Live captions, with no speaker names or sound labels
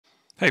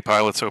Hey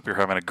pilots, hope you're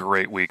having a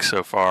great week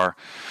so far.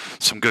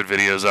 Some good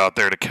videos out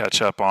there to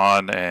catch up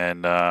on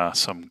and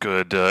some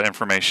good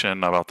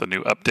information about the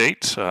new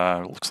update.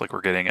 Looks like we're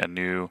getting a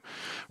new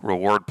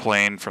reward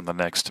plane from the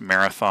next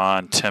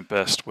Marathon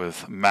Tempest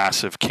with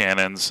massive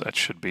cannons. That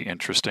should be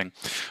interesting.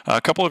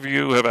 A couple of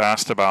you have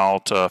asked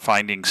about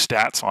finding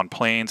stats on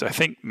planes. I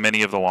think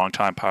many of the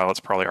longtime pilots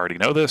probably already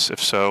know this. If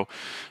so,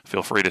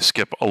 feel free to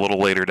skip a little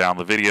later down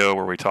the video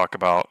where we talk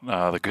about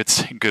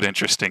the good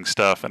interesting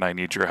stuff and I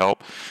need your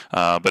help.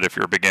 But if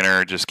you're a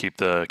beginner, just keep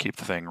the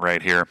thing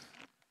right here.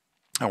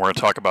 And we're going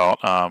to talk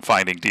about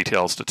finding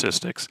detailed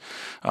statistics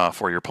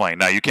for your plane.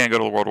 Now, you can go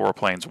to the World of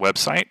Warplanes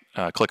website,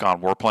 click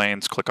on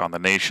Warplanes, click on the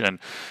nation,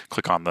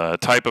 click on the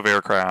type of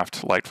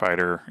aircraft, light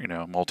fighter,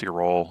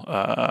 multi-role,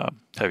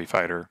 heavy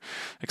fighter,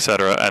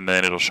 etc. And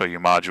then it'll show you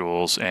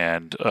modules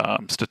and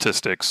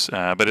statistics,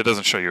 but it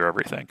doesn't show you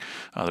everything.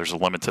 There's a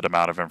limited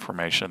amount of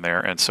information there.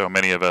 And so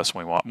many of us,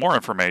 when we want more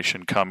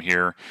information, come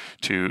here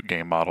to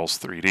Game Models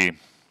 3D.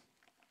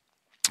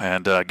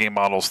 And Game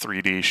Models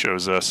 3D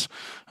shows us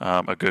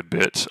a good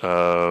bit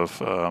of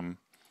kind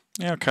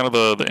of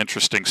the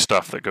interesting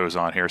stuff that goes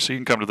on here. So you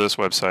can come to this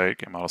website,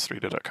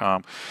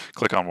 GameModels3D.com,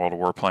 click on World of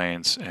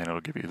Warplanes, and it'll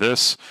give you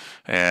this.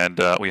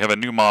 And we have a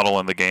new model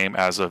in the game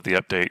as of the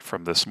update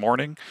from this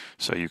morning,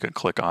 so you can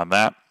click on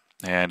that.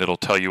 And it'll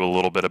tell you a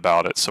little bit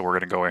about it. So we're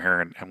going to go in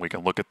here and we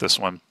can look at this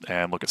one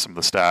and look at some of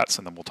the stats,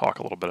 and then we'll talk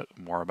a little bit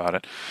more about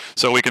it.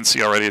 So we can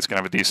see already it's going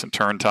to have a decent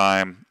turn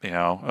time.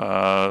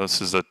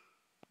 This is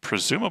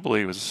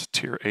presumably was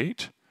tier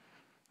 8.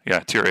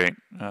 Yeah, tier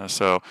 8.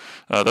 So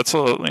that's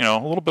a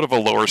little bit of a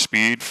lower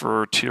speed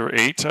for tier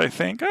 8, I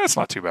think. It's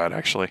not too bad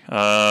actually.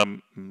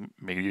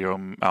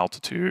 Medium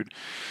altitude,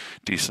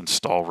 decent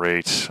stall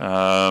rate.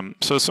 So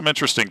some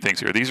interesting things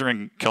here. These are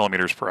in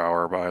kilometers per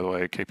hour, by the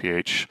way,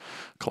 kph,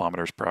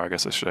 kilometers per hour, I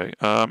guess I should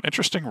say.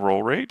 Interesting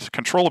roll rate.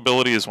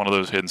 Controllability is one of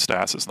those hidden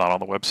stats that's not on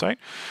the website.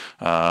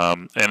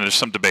 And there's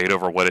some debate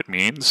over what it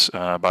means,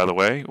 by the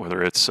way,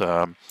 whether it's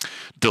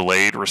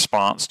delayed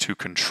response to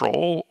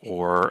control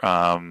or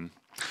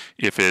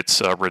if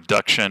it's a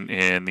reduction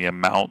in the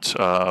amount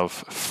of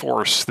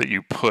force that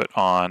you put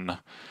on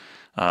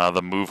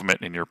the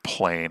movement in your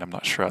plane. I'm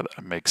not sure how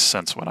that makes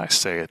sense when I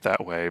say it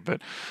that way,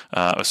 but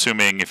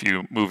assuming if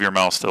you move your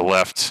mouse to the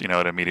left,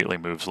 it immediately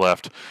moves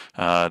left.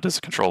 Does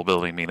the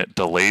controllability mean it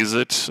delays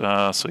it,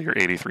 so you're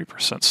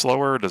 83%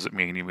 slower? Does it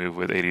mean you move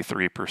with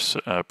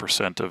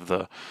 83% of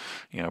the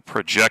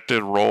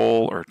projected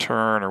roll or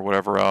turn or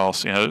whatever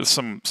else? There's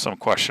some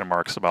question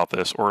marks about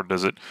this. Or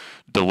does it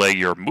delay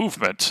your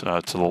movement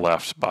to the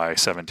left by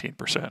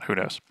 17%? Who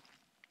knows?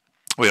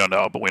 We don't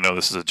know, but we know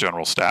this is a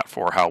general stat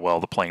for how well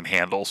the plane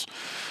handles,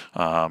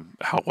 how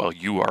well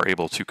you are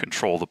able to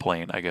control the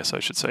plane, I guess I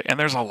should say. And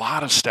there's a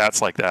lot of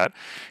stats like that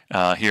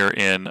here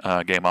in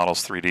Game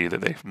Models 3D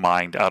that they've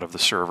mined out of the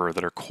server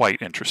that are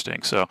quite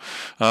interesting. So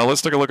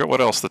let's take a look at what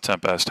else the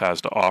Tempest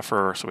has to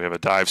offer. So we have a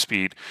dive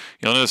speed.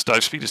 You'll notice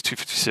dive speed is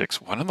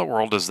 256. What in the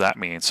world does that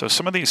mean? So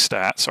some of these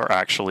stats are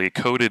actually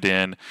coded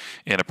in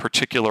a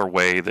particular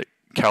way that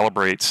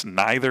calibrates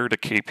neither to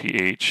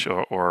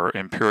kph or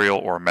imperial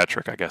or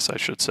metric, I guess I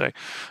should say.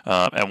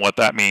 And what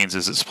that means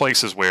is it's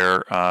places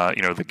where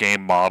the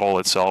game model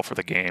itself or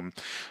the game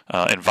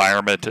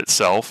environment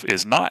itself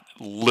is not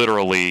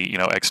literally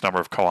X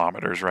number of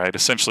kilometers, right?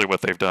 Essentially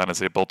what they've done is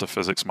they built a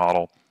physics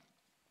model,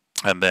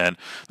 and then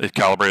they've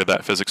calibrated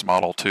that physics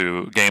model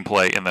to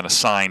gameplay and then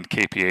assigned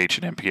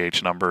kph and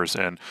mph numbers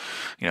and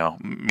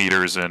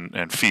meters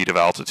and feet of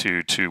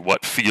altitude to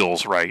what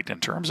feels right in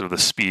terms of the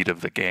speed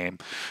of the game.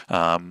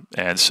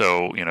 And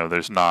so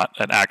there's not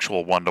an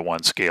actual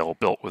one-to-one scale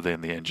built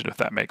within the engine, if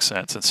that makes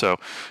sense. And so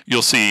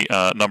you'll see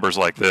numbers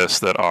like this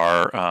that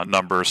are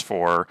numbers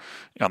for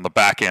on the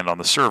back end, on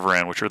the server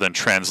end, which are then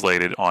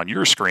translated on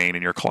your screen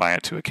and your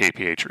client to a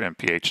kph or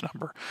mph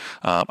number.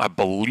 I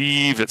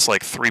believe it's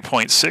like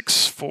 3.6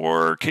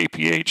 for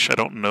kph. I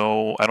don't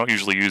know. I don't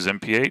usually use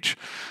mph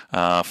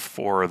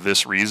for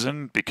this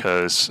reason,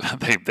 because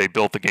they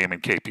built the game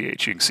in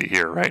kph. You can see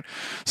here, right?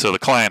 So the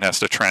client has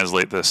to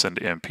translate this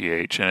into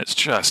mph, and it's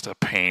just a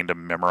pain to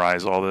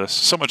memorize all this.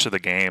 So much of the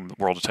game,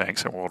 World of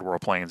Tanks and World of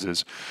Warplanes,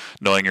 is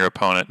knowing your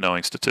opponent,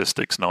 knowing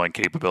statistics, knowing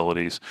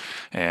capabilities.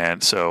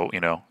 And so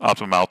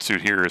optimum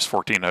altitude here is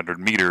 1,400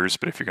 meters,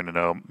 but if you're going to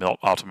know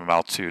optimum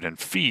altitude in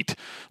feet,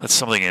 that's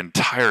something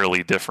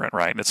entirely different,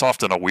 right? And it's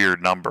often a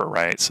weird number,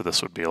 right? So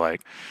this would be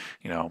like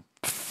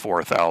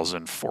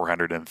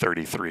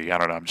 4,433. I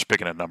don't know. I'm just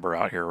picking a number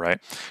out here, right?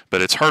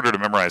 But it's harder to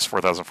memorize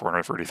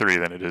 4,433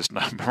 than it is to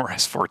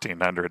memorize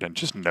 1,400 and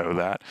just know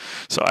that.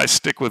 So I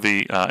stick with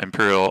the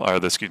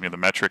the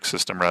metric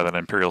system rather than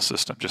imperial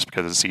system, just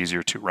because it's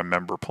easier to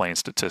remember plane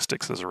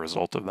statistics as a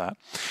result of that.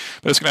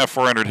 But it's going to have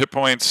 400 hit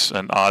points,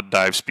 an odd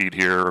dive speed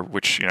here,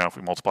 which if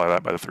we multiply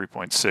that by the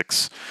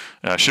 3.6,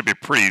 should be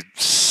pretty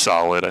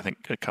solid. I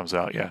think it comes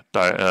out,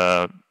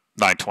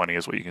 920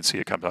 is what you can see.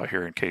 It comes out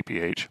here in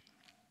kph.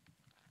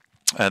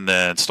 And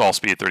then stall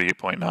speed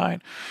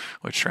 38.9,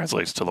 which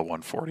translates to the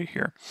 140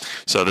 here.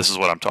 So this is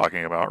what I'm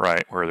talking about,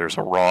 right? Where there's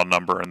a raw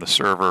number in the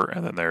server,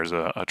 and then there's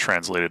a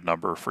translated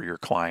number for your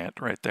client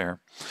right there.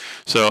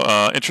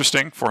 So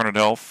interesting, 400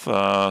 health.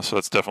 So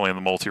that's definitely in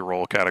the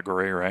multi-role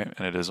category, right?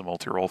 And it is a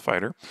multi-role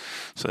fighter.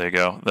 So there you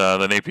go.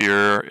 The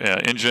Napier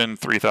engine,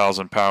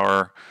 3,000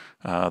 power.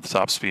 The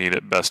top speed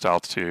at best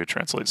altitude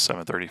translates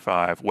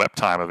 735. WEP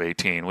time of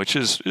 18, which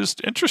is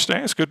interesting.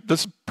 It's good.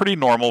 That's pretty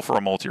normal for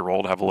a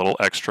multi-role to have a little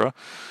extra,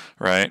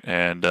 right?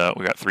 And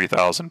we got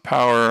 3,000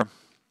 power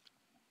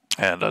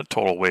and a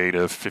total weight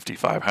of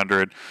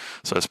 5,500.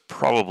 So it's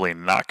probably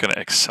not going to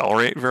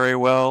accelerate very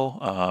well.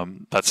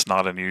 That's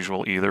not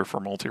unusual either for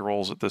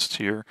multi-roles at this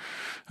tier.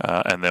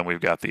 And then we've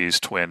got these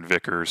twin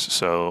Vickers.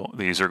 So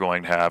these are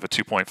going to have a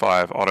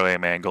 2.5 auto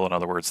aim angle. In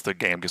other words, the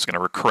game is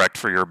going to correct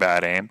for your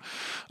bad aim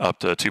up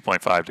to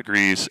 2.5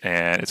 degrees,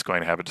 and it's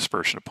going to have a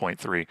dispersion of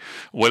 0.3.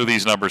 What do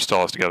these numbers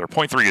tell us together?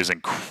 0.3 is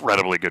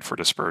incredibly good for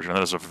dispersion.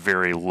 That is a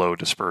very low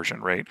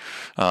dispersion rate.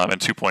 And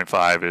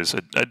 2.5 is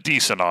a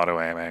decent auto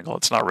aim angle.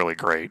 It's not really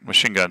great.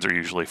 Machine guns are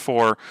usually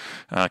 4.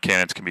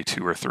 Cannons can be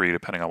 2 or 3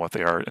 depending on what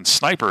they are. And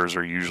snipers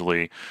are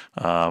usually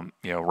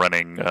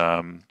running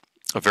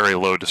a very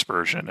low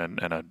dispersion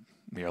and a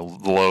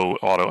low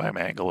auto aim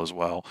angle as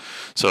well.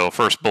 So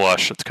first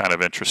blush, it's kind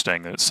of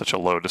interesting that it's such a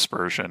low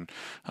dispersion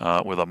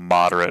with a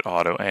moderate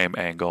auto aim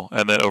angle,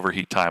 and then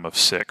overheat time of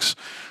 6.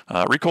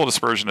 Recoil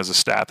dispersion is a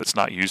stat that's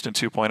not used in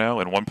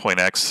 2.0. In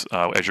 1.x,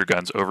 as your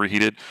guns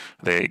overheated,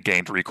 they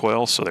gained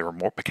recoil, so they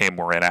became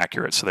more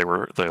inaccurate. So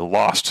they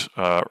lost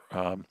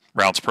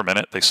rounds per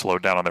minute. They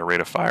slowed down on their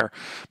rate of fire,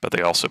 but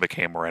they also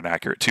became more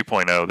inaccurate.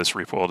 2.0, this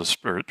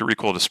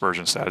recoil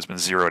dispersion stat has been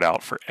zeroed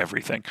out for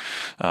everything.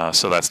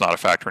 So that's not a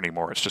factor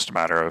anymore. It's just a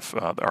matter of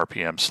the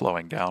RPM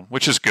slowing down,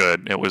 which is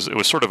good. It was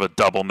sort of a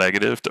double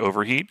negative to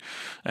overheat,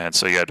 and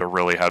so you had to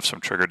really have some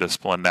trigger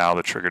discipline. Now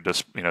the trigger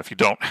discipline, if you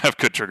don't have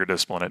good trigger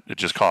discipline, it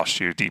just costs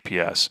you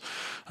DPS.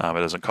 It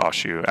doesn't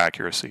cost you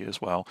accuracy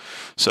as well.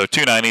 So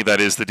 290,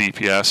 that is the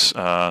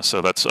DPS.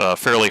 So that's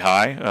fairly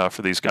high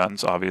for these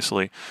guns,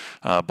 obviously.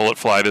 Bullet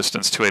fly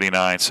distance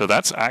 289. So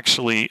that's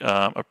actually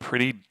a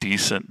pretty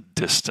decent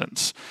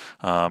distance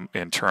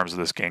in terms of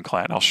this game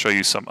client. I'll show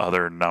you some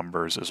other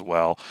numbers as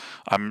well.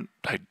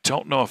 I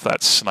don't know if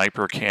that's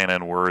sniper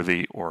cannon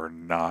worthy or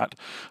not.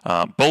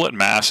 Bullet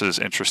mass is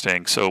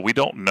interesting. So we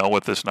don't know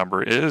what this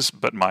number is,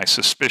 but my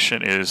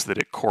suspicion is that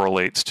it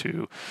correlates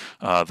to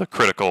the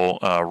critical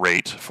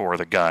rate for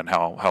the gun,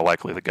 how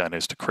likely the gun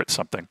is to crit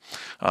something.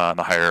 And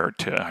the higher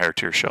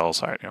tier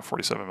shells,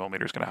 47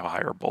 millimeter is going to have a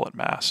higher bullet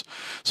mass.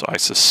 So I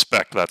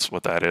suspect that's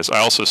what that is. I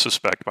also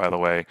suspect, by the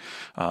way,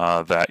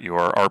 that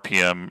your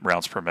RPM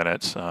rounds per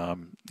minute,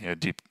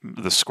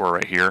 the score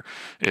right here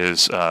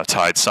is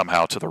tied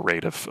somehow to the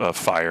rate of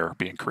fire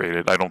being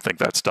created. I don't think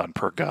that's done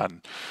per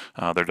gun.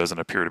 There doesn't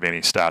appear to be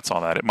any stats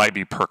on that. It might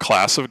be per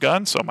class of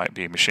gun, so it might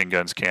be machine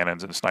guns,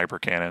 cannons, and sniper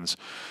cannons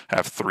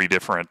have 3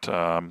 different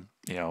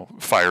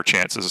fire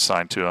chances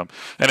assigned to them,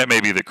 and it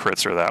may be that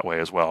crits are that way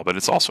as well, but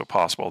it's also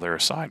possible they're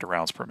assigned to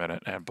rounds per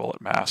minute and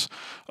bullet mass.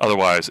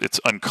 Otherwise, it's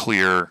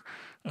unclear,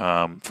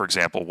 for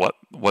example,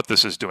 what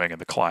this is doing in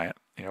the client.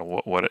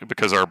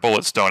 Because our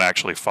bullets don't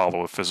actually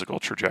follow a physical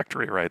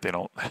trajectory, right? They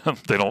don't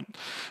they don't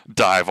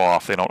dive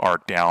off, they don't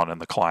arc down in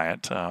the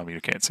client. You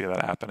can't see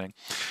that happening.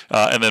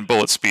 And then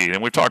bullet speed,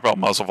 and we've talked about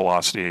muzzle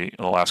velocity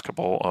in the last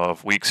couple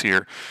of weeks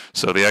here.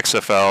 So the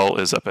XFL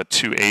is up at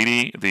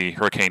 280. The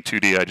Hurricane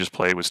 2D I just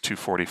played was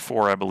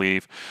 244, I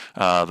believe.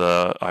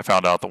 I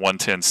found out the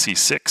 110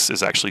 C6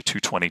 is actually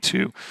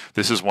 222.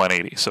 This is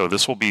 180. So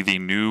this will be the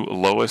new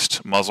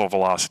lowest muzzle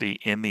velocity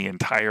in the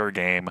entire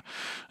game,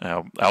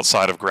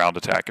 outside of ground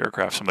attack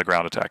aircraft. Some of the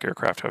ground attack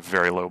aircraft have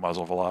very low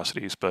muzzle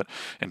velocities, but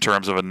in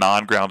terms of a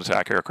non-ground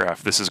attack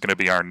aircraft, this is going to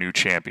be our new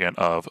champion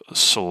of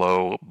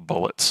slow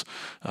bullets,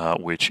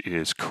 which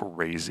is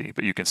crazy.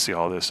 But you can see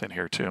all this in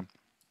here too.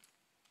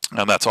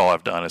 And that's all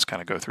I've done is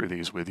kind of go through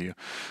these with you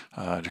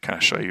to kind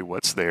of show you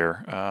what's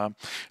there.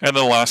 And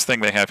the last thing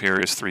they have here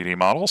is 3D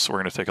models. So we're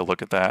going to take a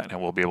look at that,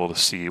 and we'll be able to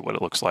see what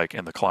it looks like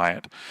in the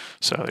client.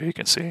 So you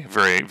can see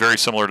very, very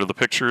similar to the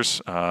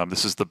pictures.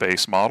 This is the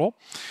base model.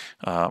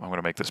 I'm going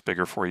to make this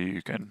bigger for you.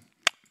 You can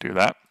do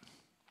that.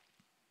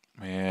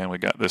 And we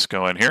got this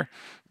going here.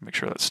 Make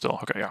sure that's still,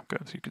 okay, yeah,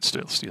 good. So you can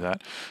still see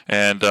that.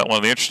 And one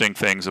of the interesting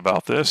things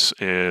about this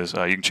is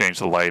you can change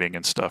the lighting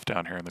and stuff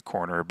down here in the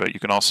corner, but you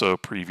can also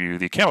preview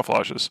the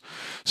camouflages.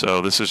 So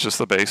this is just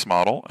the base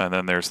model, and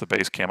then there's the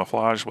base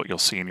camouflage, what you'll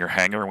see in your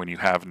hangar when you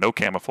have no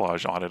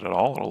camouflage on it at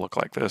all. It'll look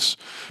like this,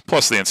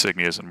 plus the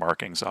insignias and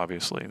markings,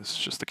 obviously. This is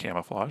just the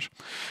camouflage.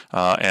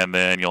 And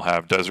then you'll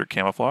have desert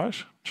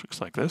camouflage, which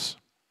looks like this.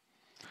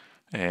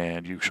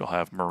 And you shall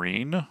have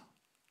marine,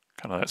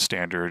 kind of that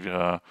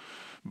standard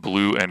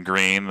blue and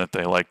green that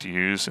they like to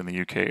use in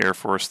the UK Air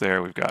Force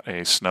there. We've got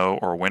a snow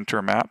or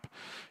winter map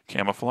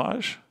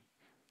camouflage.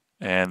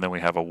 And then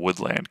we have a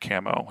woodland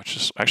camo, which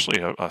is actually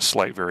a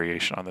slight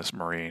variation on this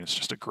marine. It's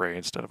just a gray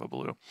instead of a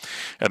blue.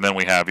 And then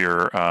we have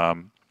your,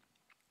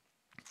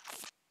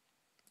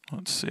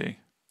 let's see.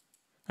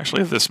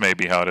 Actually, this may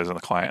be how it is in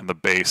the client. And the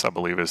base, I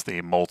believe, is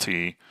the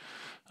multi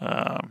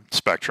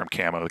spectrum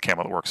camo, the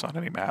camo that works on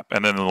any map.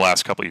 And then in the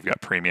last couple, you've got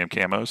premium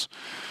camos.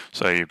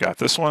 So you've got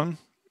this one.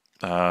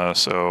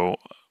 So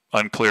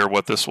unclear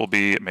what this will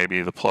be. It may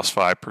be the plus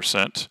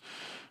 5%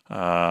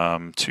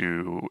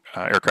 to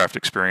aircraft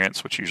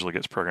experience, which usually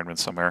gets programmed in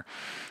somewhere.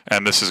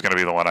 And this is going to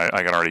be the one I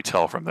can already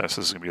tell from this.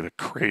 This is going to be the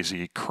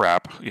crazy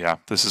crap. Yeah,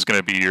 this is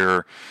going to be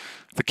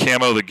the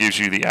camo that gives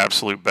you the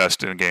absolute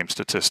best in-game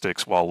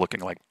statistics while looking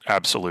like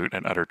absolute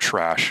and utter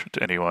trash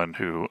to anyone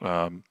who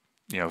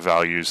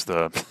values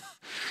the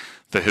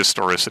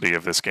historicity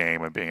of this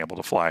game and being able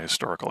to fly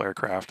historical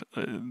aircraft.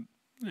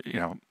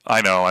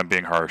 I know I'm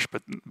being harsh,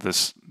 but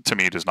this to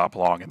me does not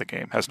belong in the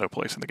game. Has no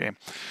place in the game.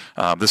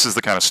 This is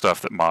the kind of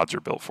stuff that mods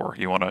are built for.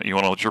 You want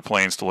to your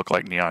planes to look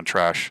like neon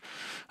trash.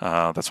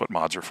 That's what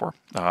mods are for.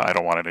 I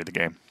don't want it in the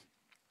game.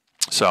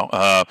 So,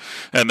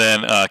 and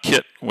then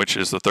kit, which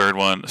is the third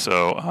one.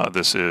 So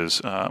this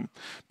is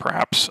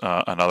perhaps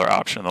another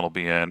option that'll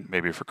be in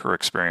maybe for crew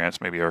experience,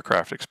 maybe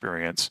aircraft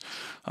experience,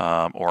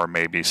 or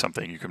maybe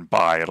something you can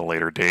buy at a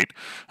later date.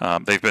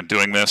 They've been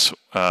doing this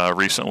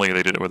recently.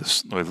 They did it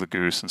with the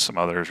Goose and some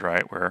others,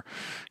 right? Where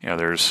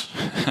there's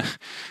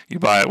you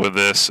buy it with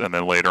this, and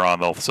then later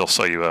on they'll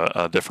sell you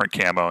a different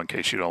camo in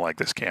case you don't like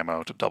this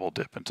camo to double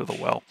dip into the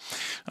well.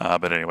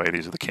 But anyway,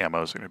 these are the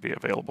camos that are going to be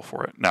available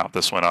for it. Now,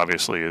 this one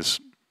obviously is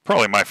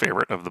probably my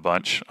favorite of the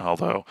bunch,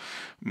 although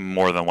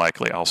more than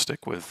likely I'll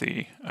stick with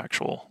the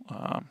actual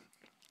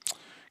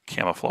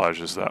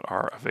camouflages that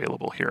are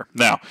available here.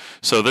 Now,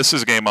 so this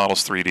is Game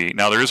Models 3D.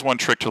 Now, there is one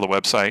trick to the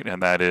website,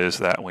 and that is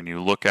that when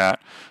you look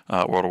at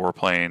World of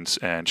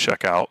Warplanes and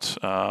check out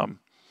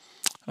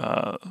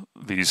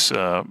these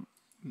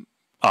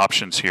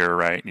options here,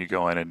 right, and you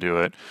go in and do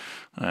it,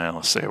 and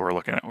let's say we're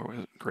looking at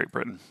Great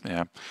Britain.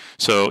 Yeah.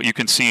 So you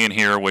can see in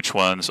here which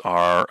ones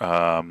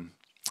are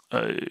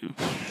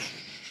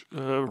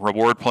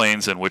reward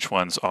planes and which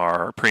ones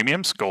are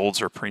premiums.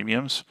 Golds are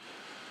premiums.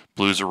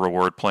 Blues are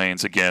reward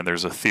planes. Again,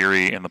 there's a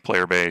theory in the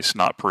player base,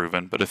 not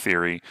proven, but a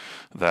theory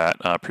that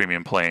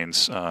premium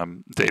planes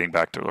dating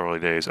back to early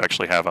days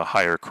actually have a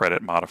higher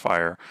credit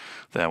modifier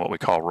than what we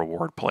call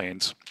reward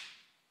planes.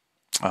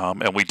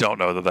 And we don't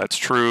know that that's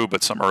true,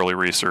 but some early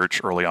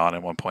research early on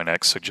in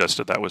 1.x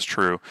suggested that was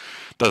true.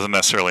 Doesn't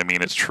necessarily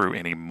mean it's true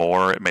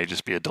anymore. It may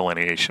just be a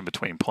delineation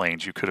between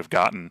planes you could have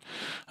gotten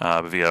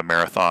via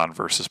Marathon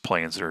versus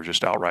planes that are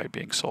just outright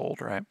being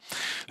sold, right?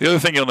 The other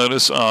thing you'll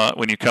notice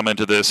when you come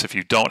into this, if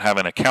you don't have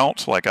an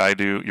account like I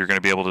do, you're going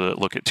to be able to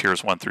look at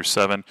tiers 1 through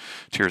 7,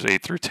 tiers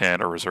 8 through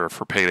 10 are reserved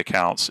for paid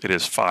accounts. It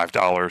is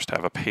 $5 to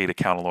have a paid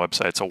account on the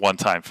website. It's a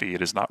one-time fee.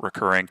 It is not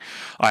recurring.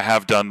 I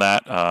have done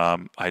that.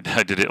 I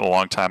did it a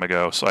long time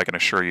ago, so I can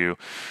assure you,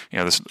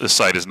 this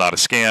site is not a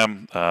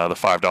scam. The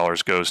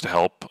 $5 goes to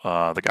help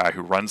the guy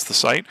who runs the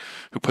site,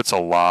 who puts a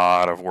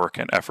lot of work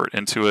and effort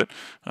into it,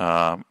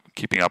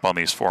 keeping up on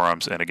these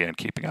forums, and again,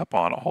 keeping up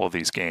on all of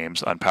these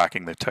games,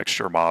 unpacking the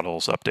texture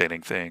models,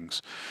 updating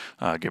things,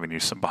 giving you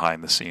some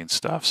behind-the-scenes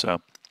stuff.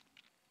 So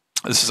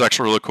this is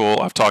actually really cool.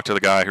 I've talked to the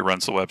guy who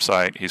runs the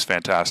website. He's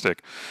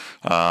fantastic.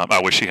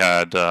 I wish he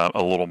had a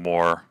little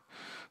more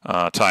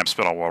time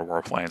spent on World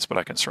of Warplanes, but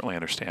I can certainly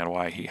understand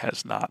why he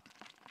has not.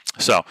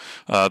 So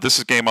this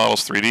is Game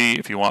Models 3D.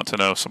 If you want to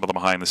know some of the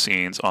behind the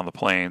scenes on the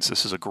planes,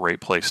 this is a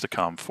great place to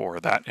come for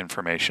that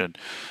information.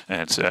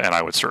 And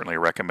I would certainly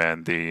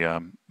recommend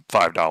the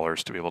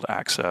 $5 to be able to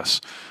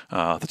access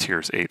the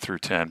tiers 8 through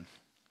 10.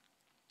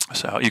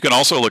 So you can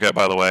also look at,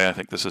 by the way, I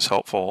think this is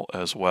helpful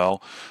as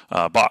well,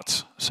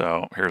 bots.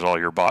 So here's all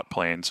your bot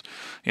planes,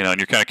 and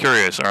you're kind of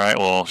curious. All right,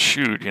 well,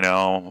 shoot,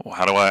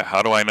 how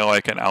do I know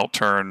I can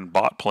outturn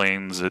bot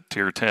planes at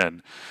tier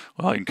 10?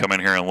 Well, you can come in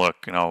here and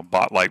look.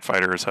 Bot light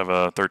fighters have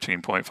a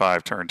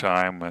 13.5 turn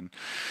time, and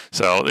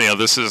so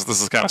this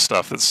is kind of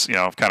stuff that's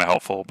kind of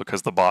helpful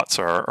because the bots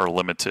are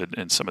limited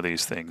in some of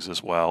these things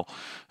as well,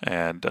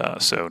 and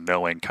so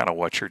knowing kind of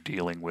what you're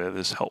dealing with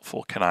is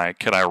helpful. Can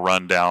I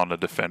run down a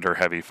Defender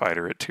heavy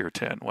fighter at tier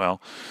 10?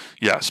 Well,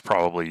 yes,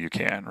 probably you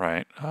can.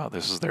 Right?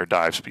 This is their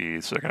dive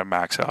speeds. They're going to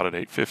max out at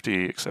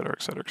 850, et cetera,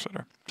 et cetera, et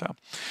cetera. So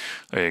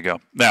there you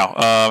go. Now,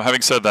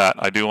 having said that,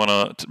 I do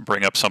want to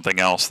bring up something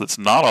else that's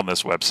not on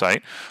this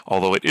website,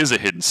 although it is a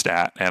hidden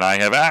stat, and I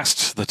have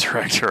asked the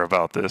director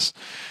about this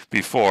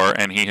before,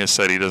 and he has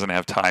said he doesn't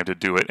have time to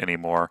do it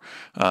anymore,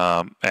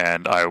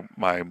 and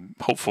I'm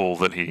hopeful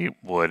that he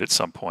would at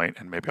some point,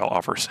 and maybe I'll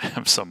offer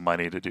him some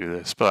money to do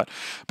this. But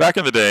back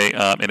in the day,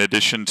 in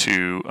addition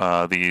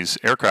to these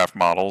aircraft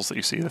models that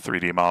you see, the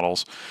 3D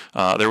models,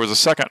 there was a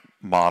second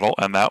model,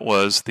 and that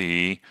was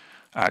the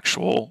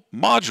actual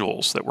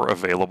modules that were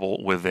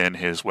available within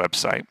his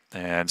website.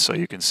 And so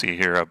you can see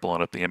here, I've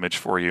blown up the image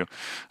for you.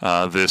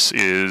 This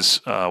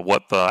is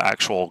what the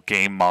actual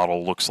game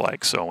model looks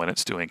like. So when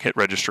it's doing hit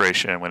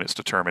registration, when it's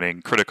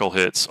determining critical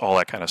hits, all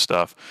that kind of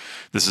stuff,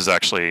 this is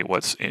actually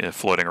what's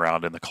floating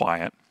around in the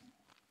client.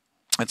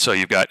 And so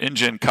you've got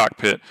engine,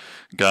 cockpit,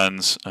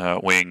 guns,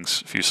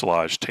 wings,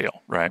 fuselage,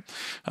 tail, right?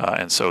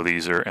 And so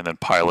these are, and then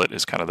pilot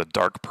is kind of the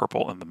dark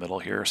purple in the middle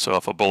here. So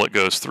if a bullet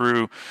goes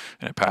through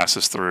and it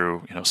passes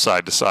through,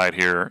 side to side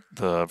here,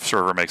 the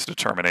server makes a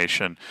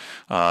determination.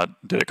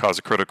 Did it cause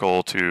a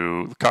critical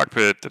to the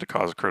cockpit? Did it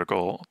cause a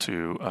critical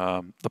to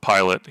the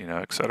pilot?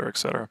 Et cetera, et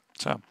cetera.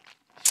 So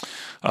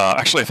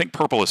actually, I think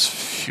purple is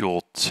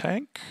fuel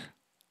tank.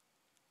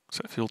 Is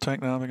that fuel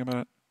tank now? I'm thinking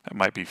about it. That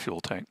might be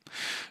fuel tank.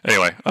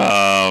 Anyway,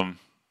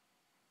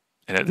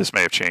 and this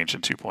may have changed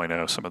in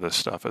 2.0, some of this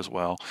stuff as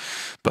well.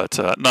 But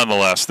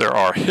nonetheless, there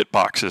are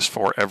hitboxes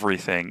for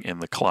everything in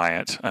the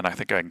client, and I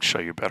think I can show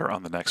you better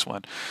on the next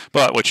one.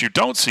 But what you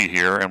don't see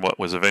here, and what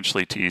was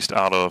eventually teased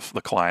out of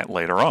the client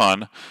later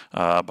on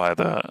by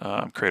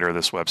the creator of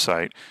this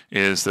website,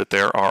 is that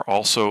there are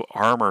also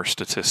armor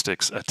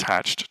statistics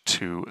attached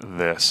to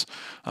this.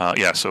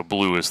 Yeah, so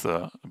blue is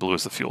the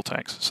fuel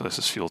tanks. So this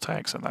is fuel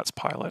tanks, and that's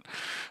pilot.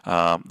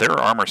 There are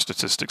armor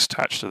statistics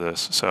attached to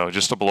this. So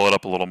just to blow it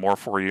up a little more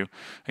for you,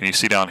 and you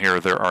see down here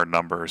there are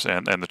numbers,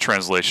 and the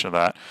translation of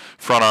that: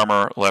 front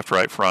armor, left,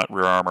 right, front,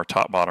 rear armor,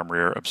 top, bottom,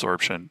 rear,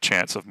 absorption,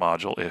 chance of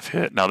module if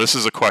hit. Now this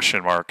is a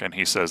question mark, and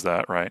he says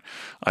that, right?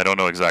 I don't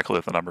know exactly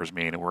what the numbers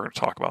mean, and we're going to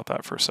talk about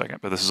that for a second.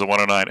 But this is a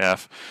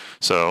 109F.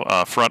 So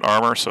front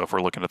armor. So if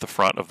we're looking at the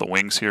front of the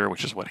wings here,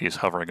 which is what he's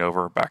hovering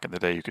over. Back in the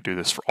day, you could do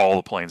this for all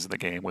the planes in the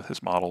game with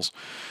his models.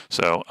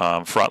 So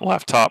front,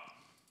 left, top.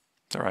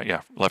 All right,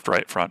 yeah, left,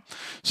 right, front.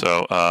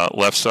 So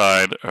left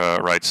side,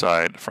 right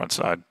side, front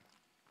side.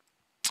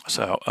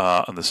 So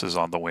and this is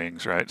on the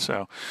wings, right?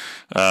 So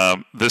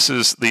this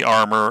is the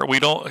armor. We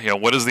don't,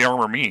 what does the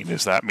armor mean?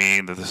 Does that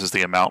mean that this is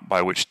the amount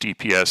by which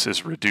DPS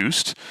is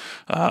reduced?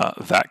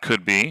 That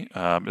could be.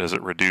 Does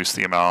it reduce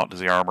the amount? Does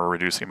the armor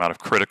reduce the amount of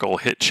critical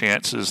hit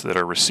chances that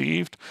are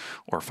received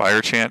or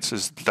fire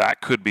chances? That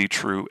could be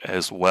true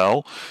as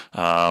well.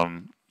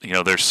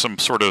 There's some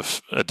sort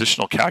of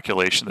additional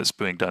calculation that's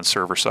being done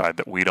server side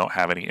that we don't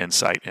have any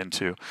insight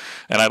into.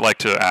 And I'd like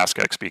to ask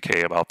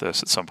XBK about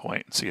this at some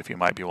point and see if he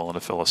might be willing to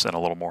fill us in a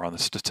little more on the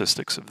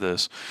statistics of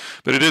this.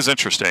 But it is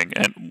interesting.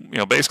 And,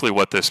 basically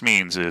what this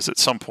means is at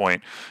some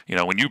point,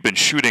 when you've been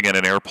shooting at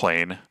an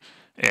airplane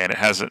and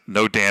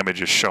no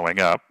damage is showing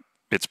up,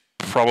 it's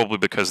probably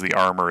because the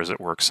armor is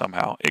at work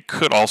somehow. It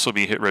could also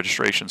be hit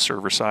registration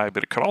server side,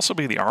 but it could also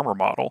be the armor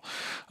model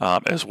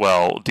as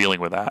well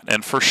dealing with that.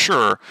 And for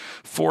sure,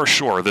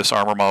 this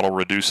armor model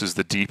reduces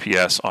the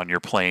DPS on your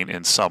plane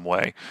in some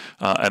way.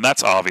 And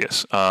that's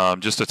obvious.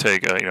 Just to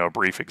take a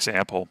brief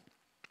example,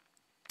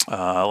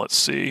 let's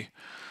see.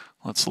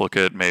 Let's look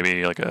at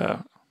maybe like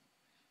a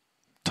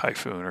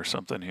Typhoon or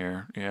something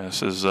here. Yeah,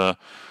 this is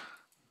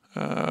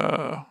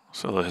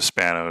so the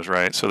Hispanos,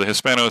 right? So the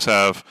Hispanos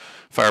have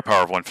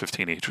firepower of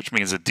 115 each, which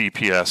means a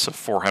DPS of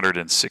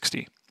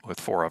 460 with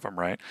 4 of them,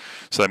 right?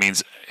 So that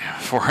means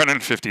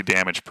 450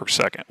 damage per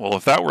second. Well,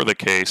 if that were the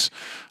case,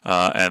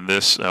 and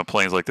this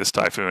planes like this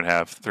Typhoon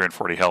have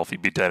 340 health,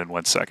 you'd be dead in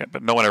 1 second.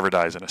 But no one ever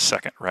dies in a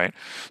second, right?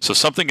 So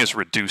something is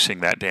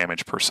reducing that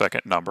damage per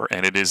second number,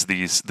 and it is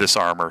this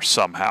armor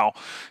somehow.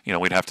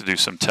 We'd have to do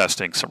some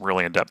testing, some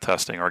really in-depth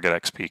testing, or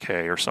get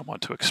XPK or someone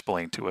to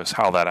explain to us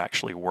how that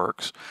actually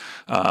works.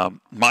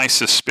 My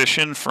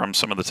suspicion from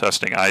some of the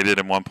testing I did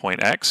in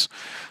 1.x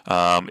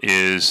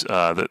is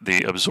that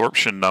the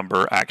absorption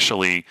number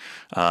actually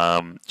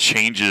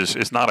changes,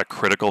 is not a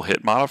critical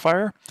hit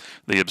modifier.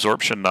 The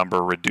absorption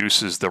number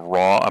reduces the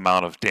raw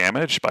amount of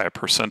damage by a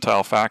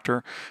percentile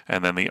factor,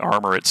 and then the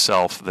armor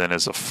itself then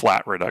is a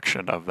flat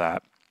reduction of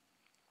that.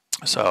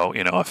 So,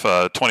 if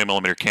a 20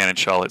 millimeter cannon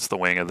shell hits the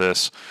wing of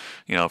this,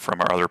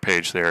 from our other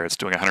page there, it's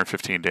doing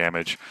 115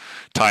 damage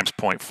times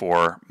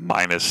 0.4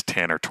 minus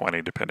 10 or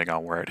 20, depending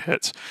on where it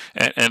hits.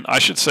 And I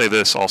should say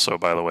this also,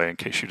 by the way, in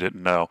case you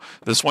didn't know,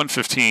 this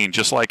 115,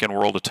 just like in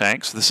World of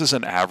Tanks, this is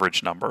an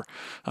average number.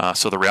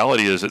 So the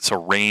reality is it's a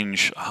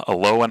range, a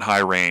low and high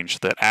range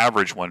that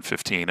average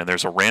 115, and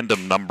there's a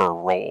random number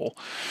roll.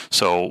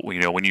 So,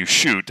 when you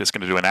shoot, it's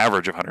going to do an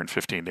average of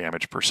 115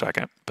 damage per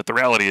second. But the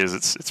reality is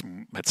it's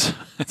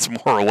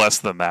more or less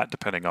than that,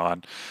 depending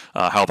on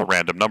how the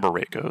random number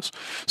rate goes.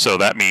 So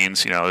that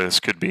means,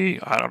 this could be,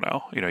 I don't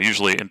know,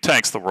 usually in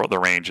tanks, the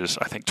range is,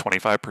 I think,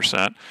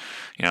 25%.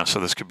 So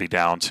this could be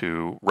down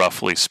to,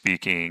 roughly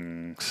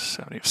speaking,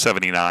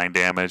 79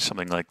 damage,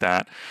 something like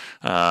that.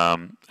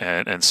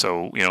 And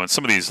so, in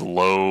some of these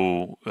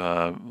low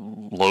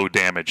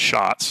damage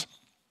shots,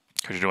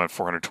 because you're doing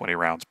 420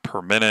 rounds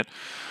per minute,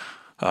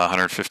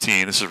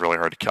 115, this is really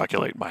hard to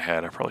calculate in my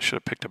head. I probably should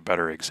have picked a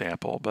better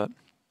example, but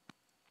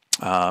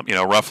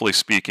roughly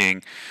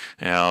speaking,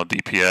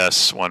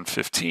 DPS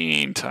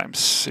 115 times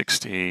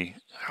 60.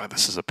 Oh,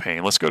 this is a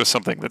pain. Let's go to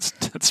something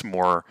that's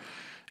more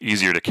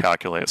easier to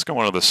calculate. Let's go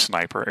one of the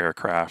sniper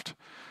aircraft.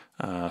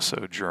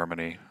 So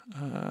Germany.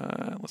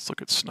 Let's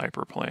look at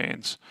sniper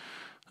planes.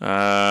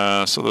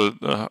 So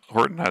the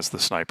Horton has the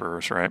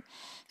snipers, right?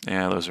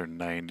 Yeah, those are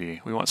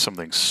 90. We want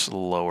something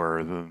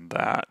slower than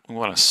that. We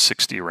want a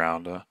 60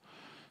 round a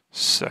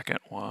second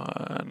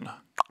one.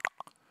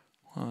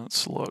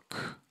 Let's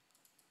look.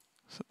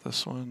 Is it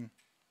this one?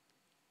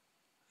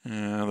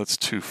 Yeah, that's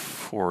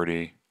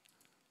 240.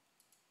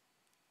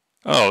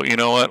 Oh, you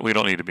know what? We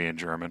don't need to be in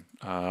German.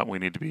 We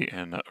need to be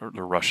in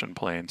the Russian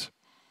planes.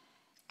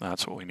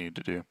 That's what we need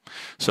to do.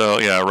 So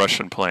yeah,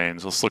 Russian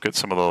planes. Let's look at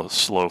some of the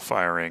slow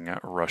firing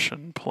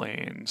Russian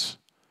planes.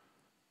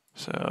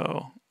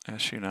 So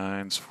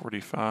Su-9s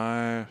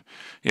 45.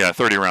 Yeah,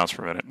 30 rounds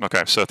per minute.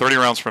 Okay, so 30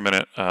 rounds per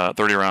minute,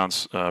 30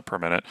 rounds per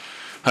minute,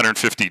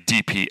 150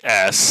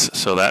 DPS.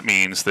 So that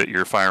means that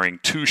you're firing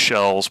 2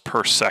 shells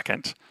per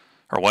second,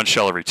 or 1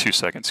 shell every 2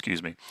 seconds,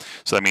 excuse me.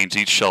 So that means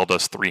each shell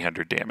does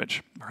 300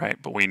 damage, right?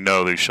 But we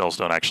know these shells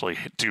don't actually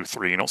do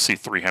 3. You don't see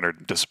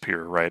 300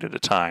 disappear right at a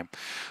time.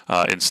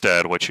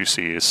 Instead, what you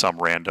see is some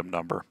random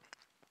number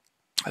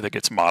that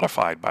gets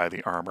modified by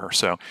the armor.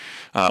 So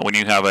when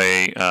you have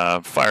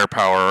a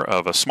firepower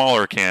of a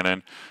smaller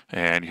cannon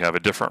and you have a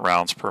different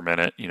rounds per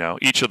minute, you know,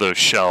 each of those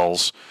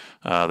shells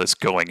that's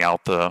going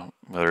out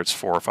whether it's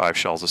 4 or 5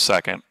 shells a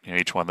second, you know,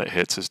 each one that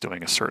hits is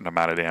doing a certain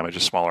amount of damage,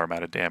 a smaller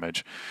amount of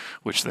damage,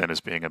 which then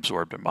is being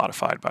absorbed and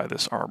modified by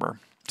this armor.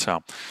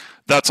 So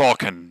that's all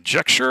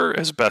conjecture,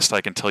 as best I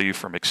can tell you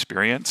from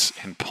experience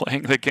in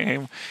playing the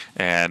game,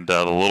 and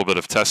the little bit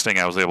of testing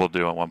I was able to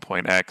do on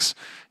 1.x.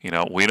 You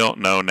know, we don't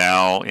know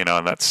now. You know,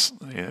 and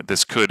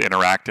this could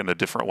interact in a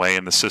different way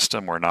in the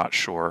system. We're not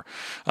sure,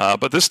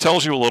 but this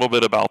tells you a little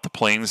bit about the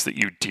planes that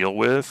you deal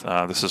with.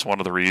 This is one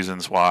of the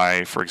reasons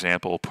why, for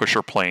example,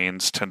 pusher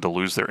planes tend to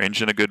lose their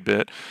engine a good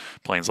bit.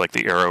 Planes like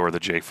the Arrow or the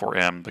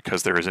J4M,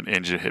 because there is an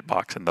engine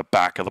hitbox in the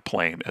back of the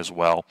plane as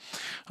well,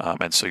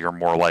 and so you're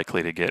more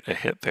likely to get a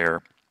hit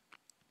there.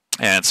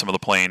 And some of the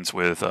planes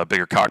with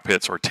bigger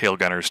cockpits or tail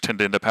gunners tend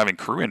to end up having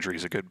crew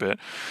injuries a good bit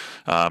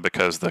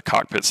because the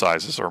cockpit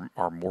sizes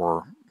are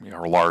more, you know,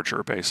 are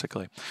larger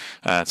basically.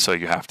 And so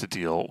you have to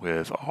deal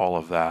with all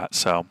of that.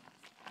 So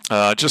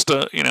just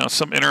you know,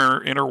 some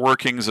inner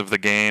workings of the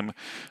game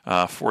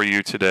for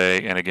you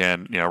today. And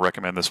again, you know,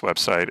 recommend this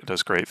website. It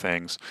does great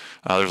things.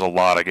 There's a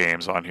lot of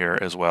games on here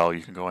as well.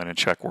 You can go in and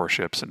check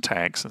warships and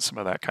tanks and some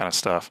of that kind of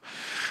stuff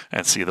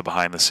and see the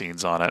behind the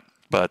scenes on it.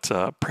 But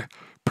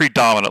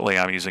predominantly,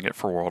 I'm using it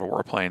for World of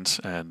Warplanes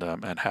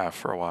and have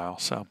for a while.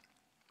 So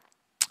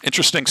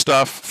interesting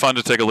stuff. Fun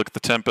to take a look at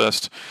the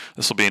Tempest.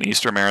 This will be an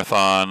Easter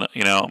marathon.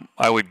 You know,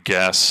 I would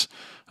guess.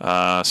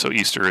 So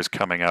Easter is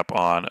coming up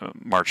on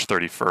March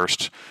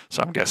 31st.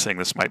 So I'm guessing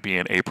this might be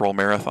an April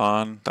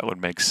marathon. That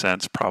would make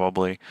sense,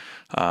 probably.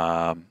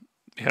 Yeah,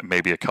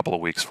 maybe a couple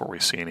of weeks before we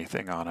see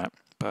anything on it.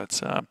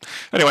 But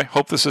anyway,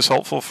 hope this is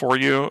helpful for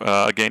you.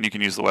 Again, you can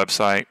use the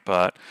website,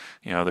 but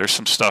you know, there's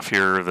some stuff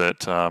here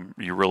that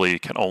you really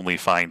can only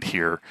find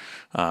here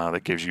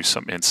that gives you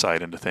some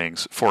insight into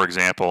things. For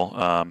example,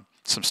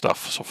 some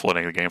stuff, so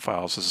flooding the game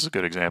files. This is a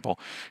good example.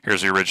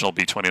 Here's the original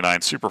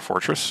B-29 Super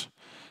Fortress,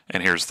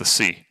 and here's the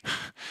C.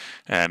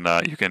 And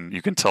you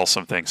can tell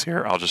some things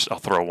here. I'll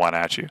throw one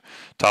at you.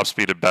 Top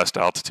speed at best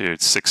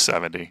altitude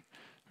 670,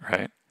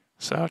 right?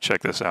 So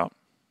check this out.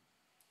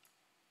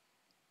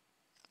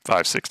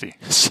 560.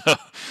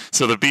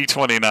 So the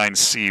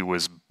B-29C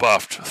was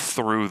buffed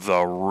through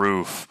the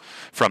roof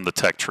from the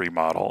tech tree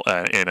model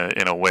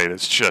in a way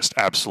that's just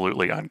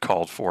absolutely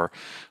uncalled for.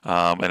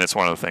 And it's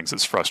one of the things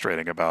that's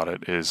frustrating about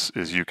it is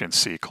you can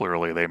see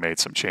clearly they made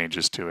some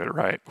changes to it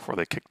right before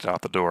they kicked it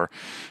out the door.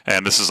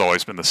 And this has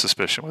always been the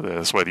suspicion with it.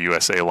 That's why the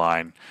USA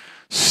line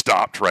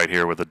stopped right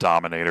here with the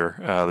Dominator,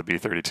 the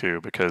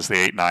B-32, because the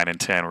 8, 9, and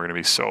 10 were going to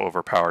be so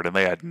overpowered, and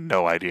they had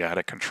no idea how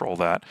to control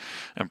that,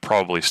 and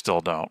probably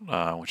still don't,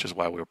 which is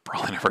why we'll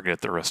probably never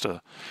get the rest of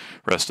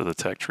the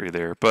tech tree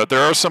there. But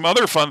there are some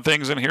other fun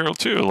things in here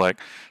too, like,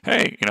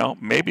 hey, you know,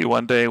 maybe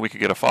one day we could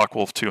get a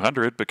Focke-Wulf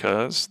 200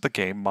 because the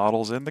game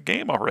model's in the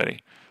game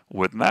already.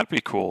 Wouldn't that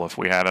be cool if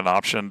we had an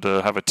option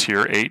to have a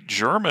Tier 8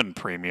 German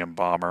premium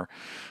bomber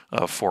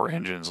of 4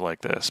 engines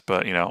like this?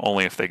 But, you know,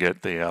 only if they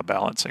get the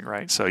balancing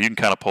right. So you can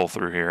kind of pull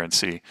through here and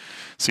see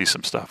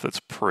some stuff that's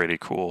pretty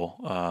cool.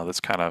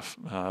 That's kind of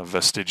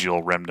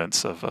vestigial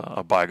remnants of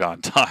a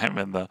bygone time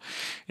in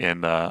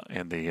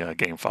the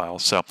game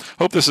files. So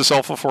hope this is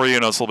helpful for you. I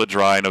know it's a little bit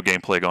dry, no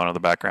gameplay going on in the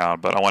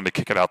background, but I wanted to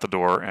kick it out the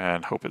door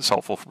and hope it's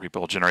helpful for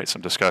people to generate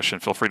some discussion.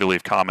 Feel free to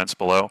leave comments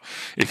below.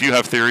 If you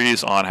have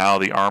theories on how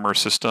the armor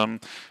system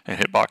and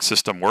hitbox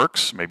system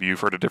works, maybe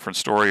you've heard a different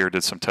story or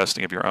did some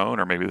testing of your own,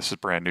 or maybe this is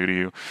brand new to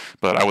you,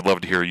 but I would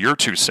love to hear your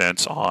 2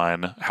 cents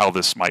on how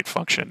this might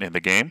function in the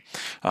game,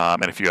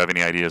 and if you have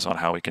any ideas on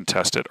how we can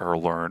test it or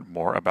learn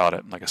more about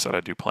it. Like I said, I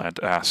do plan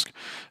to ask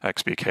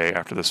XBK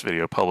after this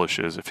video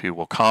publishes if he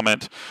will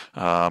comment,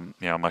 you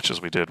know, much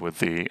as we did with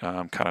the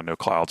kind of no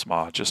clouds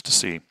mod, just to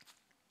see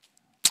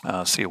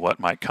what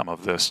might come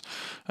of this,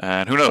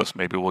 and who knows,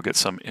 maybe we'll get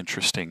some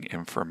interesting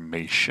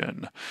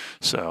information.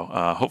 So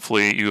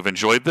hopefully you've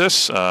enjoyed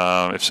this.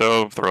 If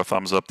so, throw a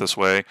thumbs up this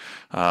way.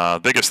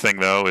 Biggest thing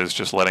though is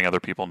just letting other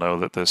people know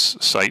that this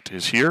site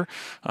is here,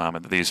 and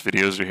that these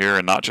videos are here,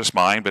 and not just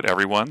mine but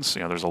everyone's.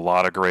 You know, there's a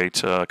lot of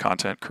great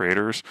content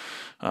creators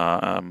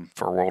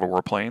for World of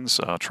Warplanes,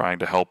 trying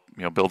to help,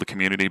 you know, build the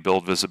community,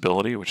 build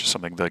visibility, which is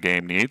something the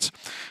game needs,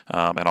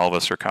 and all of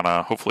us are kind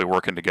of hopefully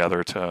working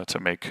together to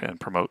make and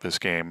promote this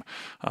game became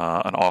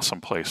an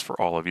awesome place for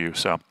all of you.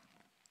 So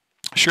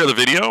share the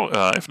video,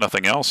 if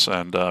nothing else,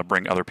 and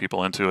bring other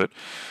people into it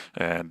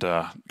and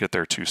get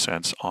their 2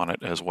 cents on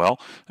it as well.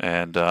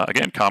 And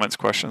again, comments,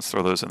 questions,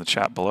 throw those in the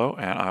chat below,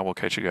 and I will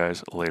catch you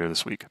guys later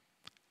this week.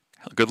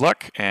 Good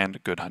luck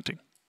and good hunting.